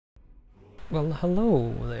Well,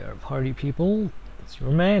 hello there, party people. It's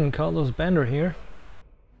your man, Carlos Bender here.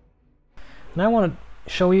 And I want to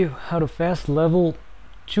show you how to fast level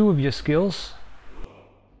 2 of your skills.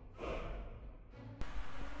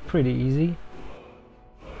 Pretty easy.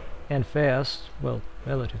 And fast. Well,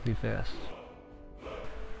 relatively fast.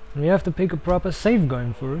 And we have to pick a proper save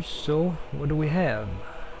gun first, so what do we have?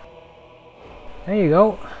 There you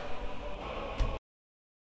go.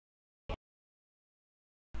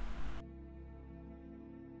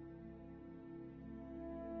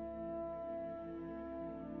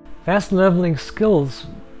 Fast leveling skills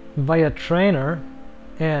via trainer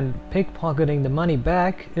and pickpocketing the money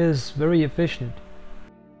back is very efficient.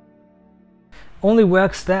 Only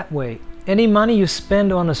works that way. Any money you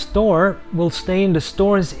spend on a store will stay in the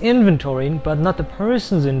store's inventory, but not the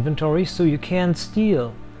person's inventory, so you can't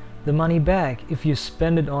steal the money back if you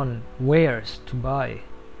spend it on wares to buy.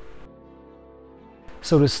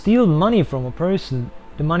 So to steal money from a person,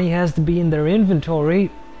 the money has to be in their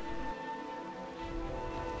inventory.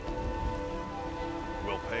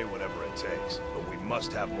 We'll pay whatever it takes, but we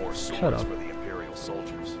must have more swords for the Imperial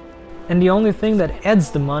soldiers. And the only thing that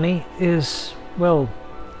adds the money is, well,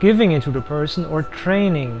 giving it to the person or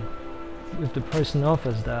training if the person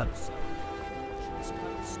offers that.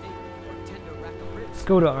 Let's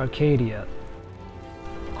go to Arcadia.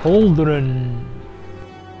 Cauldron.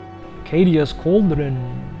 Arcadia's Cauldron.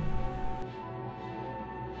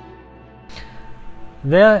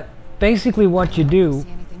 There, basically what you do,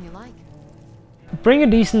 bring a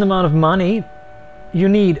decent amount of money. You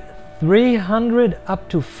need 300 up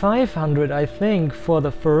to 500, I think, for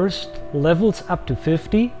the first, levels up to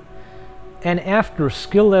 50. And after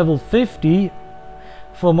skill level 50,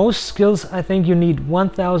 for most skills I think you need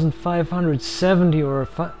 1570 or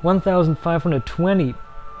 1520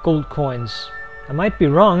 gold coins. I might be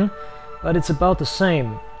wrong, but it's about the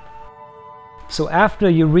same. So after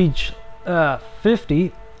you reach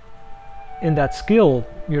 50 in that skill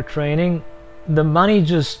you're training, the money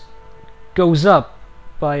just goes up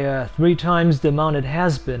by 3 times the amount it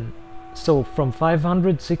has been. So from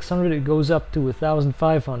 500, 600 it goes up to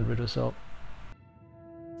 1500 or so.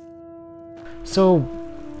 So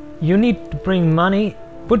you need to bring money.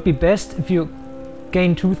 Would be best if you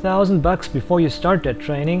gain 2000 bucks before you start that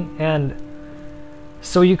training, and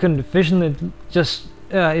so you can efficiently just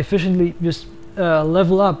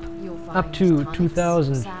level up to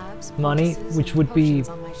 2000 money, which would be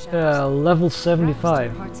level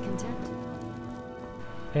 75.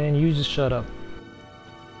 And you just shut up.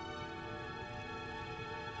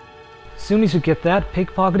 As soon as you get that,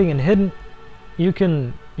 pickpocketing and hidden, you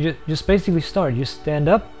can just basically start. You stand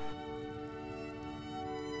up,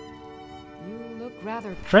 you look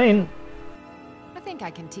rather train. I think I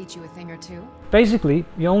can teach you a thing or two. Basically,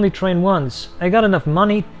 you only train once. I got enough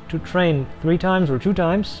money to train 3 times or 2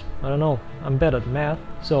 times. I don't know, I'm bad at math.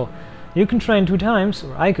 So you can train 2 times,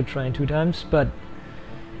 or I could train 2 times, but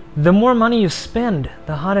the more money you spend,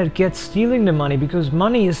 the harder it gets stealing the money, because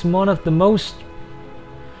money is one of the most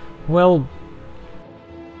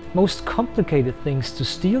complicated things to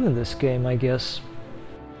steal in this game, I guess.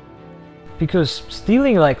 Because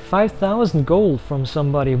stealing like 5000 gold from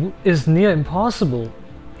somebody is near impossible,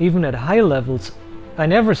 even at high levels. I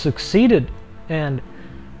never succeeded, and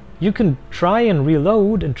you can try and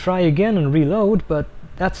reload and try again and reload, but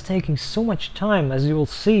that's taking so much time, as you'll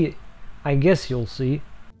see. I guess you'll see.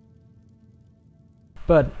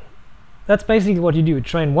 But that's basically what you do. You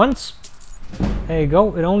train once, there you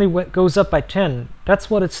go, it only goes up by 10. That's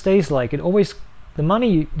what it stays like. It always,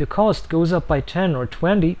 the cost goes up by 10 or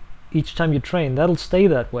 20 each time you train. That'll stay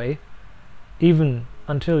that way, even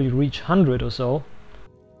until you reach 100 or so.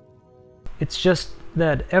 It's just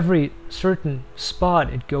that every certain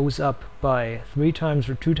spot it goes up by 3 times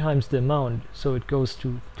or 2 times the amount. So it goes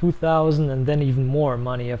to 2000 and then even more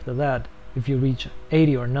money after that, if you reach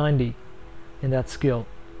 80 or 90 in that skill.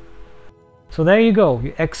 So there you go,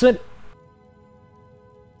 you exit,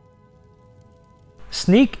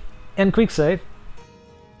 sneak and quick save,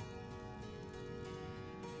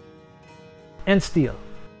 and steal.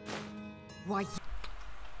 Why?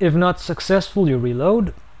 If not successful, you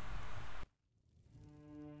reload,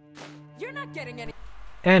 You're not getting any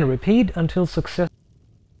and repeat until success.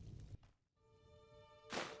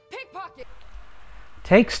 pickpocket.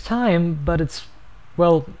 Takes time, but it's,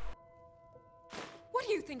 well, What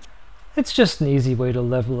do you think? it's just an easy way to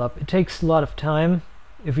level up. It takes a lot of time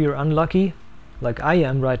if you're unlucky, like I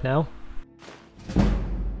am right now.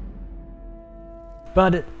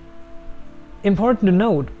 But important to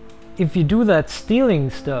note, if you do that stealing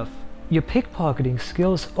stuff, your pickpocketing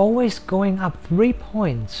skill is always going up 3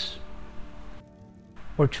 points.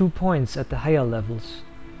 or 2 points at the higher levels.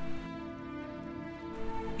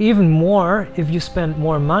 Even more if you spend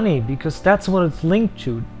more money, because that's what it's linked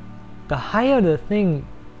to. The higher the thing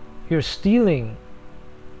you're stealing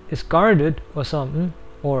is guarded or something,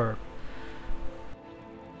 or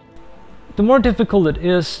the more difficult it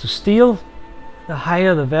is to steal, the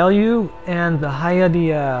higher the value and the higher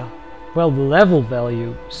the well, the level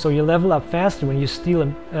value. So you level up faster when you steal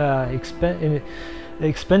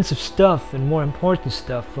expensive stuff and more important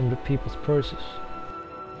stuff from the people's purses.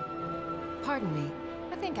 Pardon me.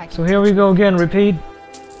 I think I can. So here we go again, repeat.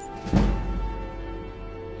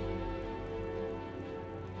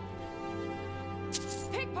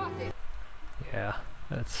 Pickpocket. Yeah,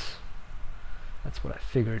 that's what I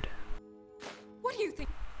figured. What do you think?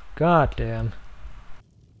 God damn.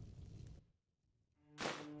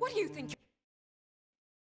 What do you think?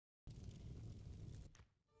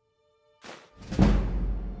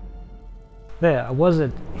 There, I was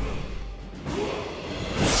at...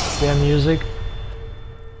 Damn music.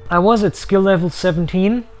 I was at skill level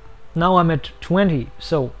 17, now I'm at 20,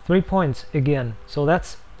 so 3 points again. So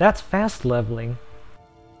that's fast leveling.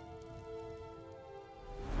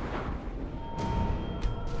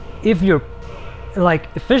 If you're like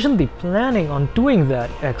efficiently planning on doing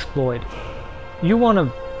that exploit, you want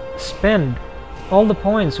to spend all the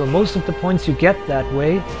points or most of the points you get that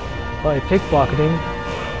way by pickpocketing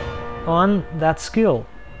on that skill.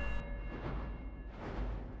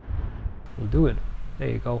 We'll do it. There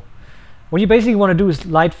you go. What you basically want to do is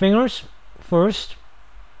light fingers first,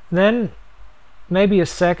 then maybe a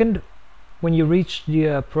second when you reach the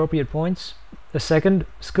appropriate points, a second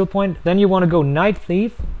skill point, then you want to go Night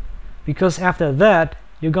Thief, because after that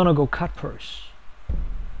you're gonna go Cut Purse.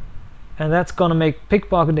 And that's gonna make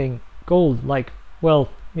pickpocketing gold, like, well,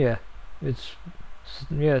 yeah, it's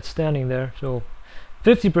standing there, so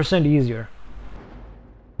 50% easier.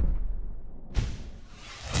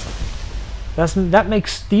 That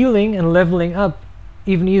makes stealing and leveling up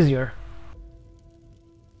even easier.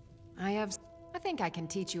 I think I can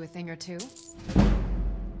teach you a thing or two.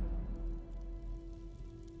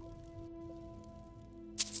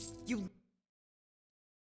 You.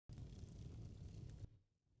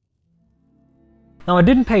 Now I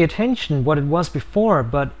didn't pay attention what it was before,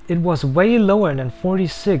 but it was way lower than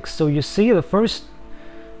 46, so you see the first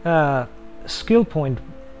skill point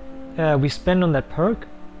we spend on that perk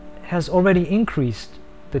has already increased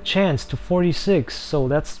the chance to 46, so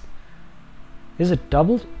that's... is it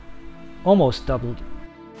doubled? Almost doubled.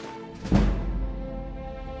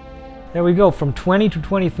 There we go, from 20 to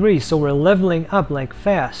 23, so we're leveling up like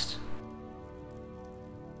fast.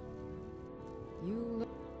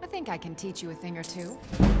 I think I can teach you a thing or two.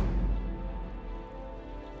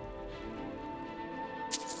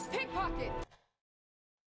 Pickpocket.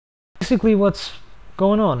 Basically what's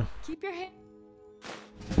going on. Keep your hand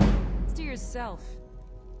to yourself.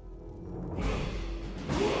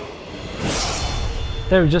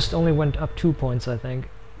 There, just only went up 2 points, I think.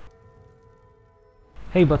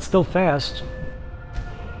 Hey, but still fast.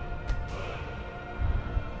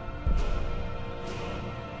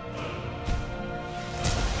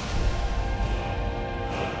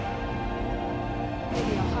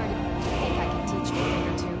 Maybe a hard. I think I can teach you a thing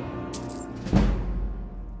or two.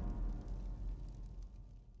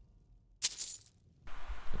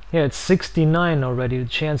 Yeah, it's 69 already, the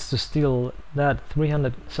chance to steal that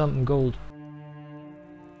 300 something gold.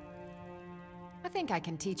 I think I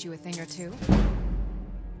can teach you a thing or two.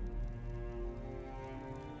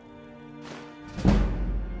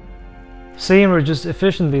 See, we're just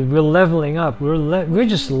efficiently, we're leveling up. We're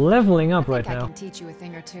just leveling up right I now. can teach you a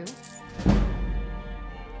thing or two.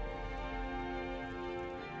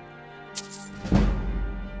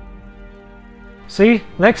 See,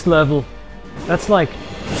 next level. That's like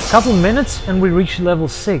a couple minutes and we reach level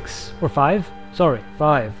 6 or 5. Sorry,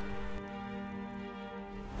 5.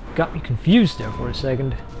 Got me confused there for a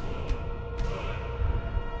second.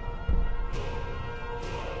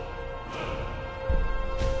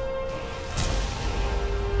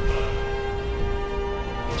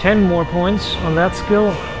 Ten more points on that skill,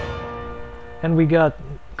 and we got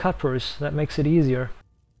Cut Purse. That makes it easier.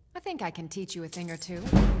 I think I can teach you a thing or two.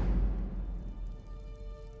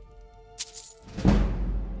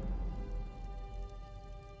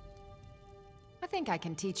 I think I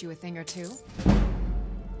can teach you a thing or two.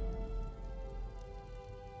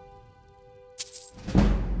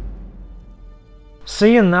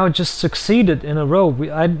 See, and now it just succeeded in a row. We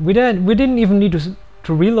didn't even need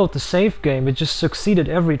to reload the save game. It just succeeded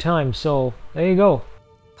every time. So there you go.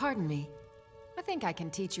 Pardon me. I think I can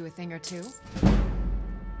teach you a thing or two.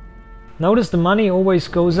 Notice the money always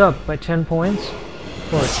goes up by 10 points.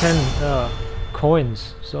 Or 10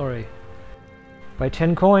 coins, sorry. By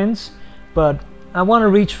 10 coins, but I want to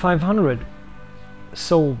reach 500.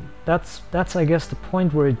 So that's I guess the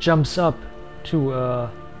point where it jumps up to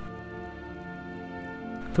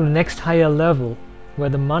the next higher level, where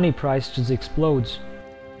the money price just explodes.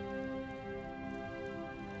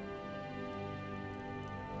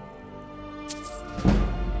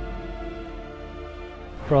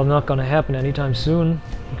 Probably not gonna happen anytime soon,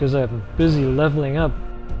 because I'm busy leveling up.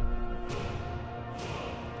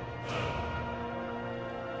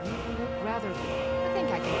 You look rather... I think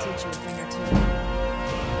I can teach you a thing or two.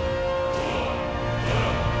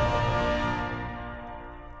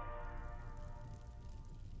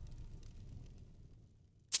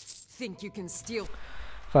 Think you can steal...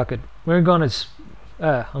 Fuck it. We're gonna...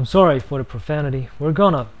 I'm sorry for the profanity. We're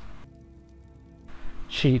gonna...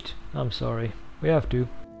 cheat. I'm sorry. We have to.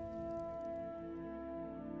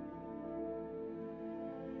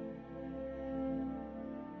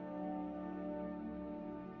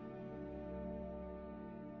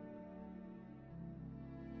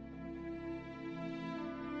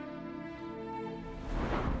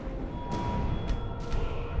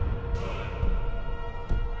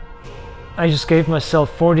 I just gave myself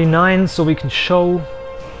 49 so we can show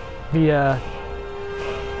the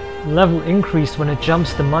level increase when it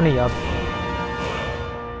jumps the money up.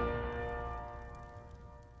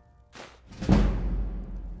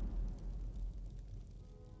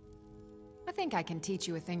 I think I can teach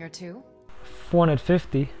you a thing or two.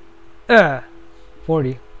 450.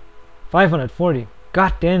 40. 540.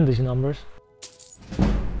 God damn these numbers.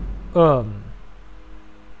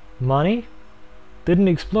 Money? Didn't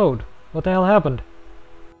explode. What the hell happened?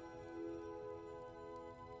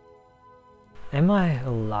 Am I a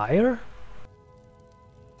liar?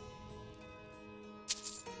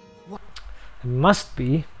 What? It must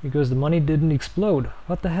be, because the money didn't explode.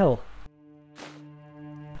 What the hell?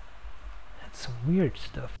 That's some weird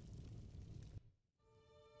stuff.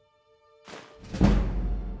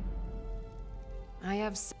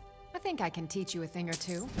 I think I can teach you a thing or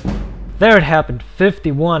two. There it happened.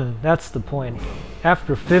 51. That's the point.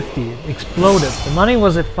 After 50, it exploded. The money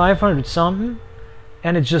was at 500 something,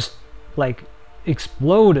 and it just, like,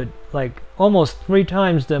 exploded. Like, almost 3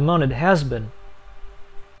 times the amount it has been.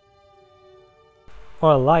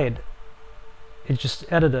 Or I lied. It just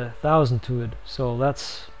added 1,000 to it. So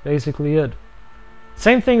that's basically it.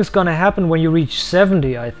 Same thing is gonna happen when you reach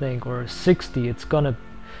 70, I think, or 60. It's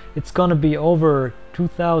gonna be over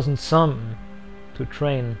 2,000 something to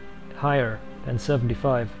train higher than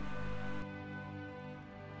 75.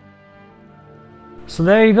 So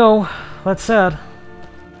there you go. That's sad.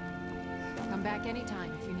 Come back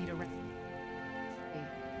anytime if you need a rest.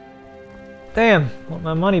 Damn, want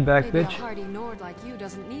my money back, Maybe bitch. a hardy Nord like you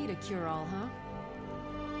doesn't need a cure-all, huh?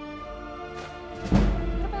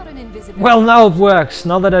 What about an invisibility? Well, now it works.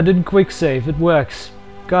 Now that I did quick save, it works.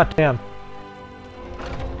 God damn.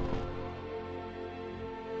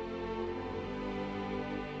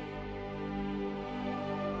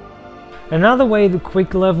 Another way to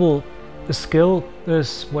quick level a skill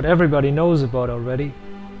is what everybody knows about already.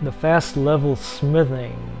 The fast level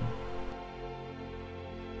smithing.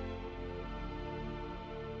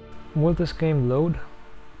 Will this game load?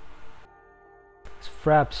 This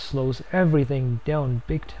fraps slows everything down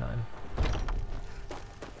big time.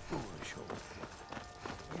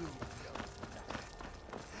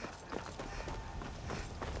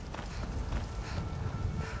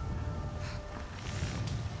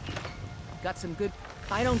 Got some good...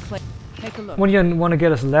 I don't play... Take a look. When you want to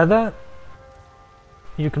get us leather,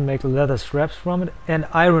 you can make leather straps from it, and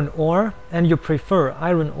iron ore, and you prefer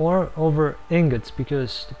iron ore over ingots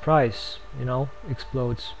because the price, you know,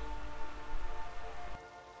 explodes.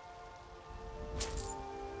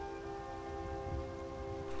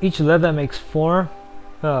 Each leather makes 4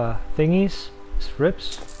 thingies,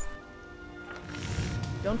 strips.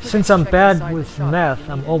 Since I'm bad with math,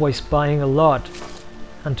 I'm always buying a lot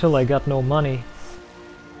until I got no money.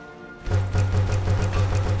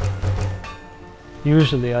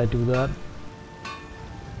 Usually I do that.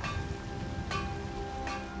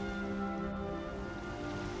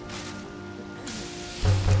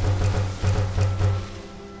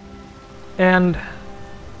 And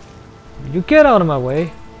you get out of my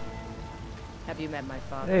way. Have you met my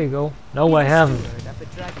father? There you go. No, I haven't. Up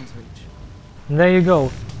at Dragon's Reach. And there you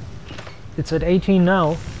go. It's at 18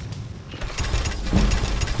 now.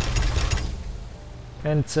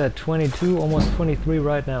 And it's at 22, almost 23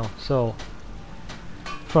 right now. So,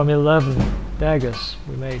 from 11 daggers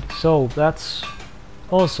we made. So, that's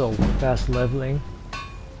also fast leveling.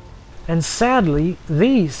 And sadly,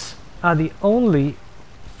 these are the only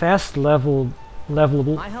fast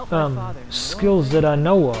levelable I helped my father. skills that I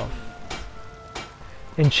know of.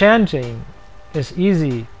 Enchanting is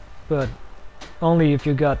easy, but only if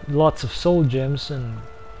you got lots of soul gems and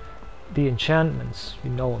the enchantments, you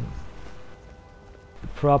know them. The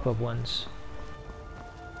proper ones.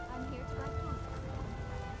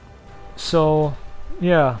 So,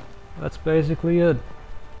 yeah, that's basically it.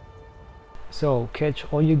 So, catch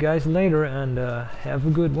all you guys later and have a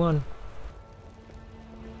good one.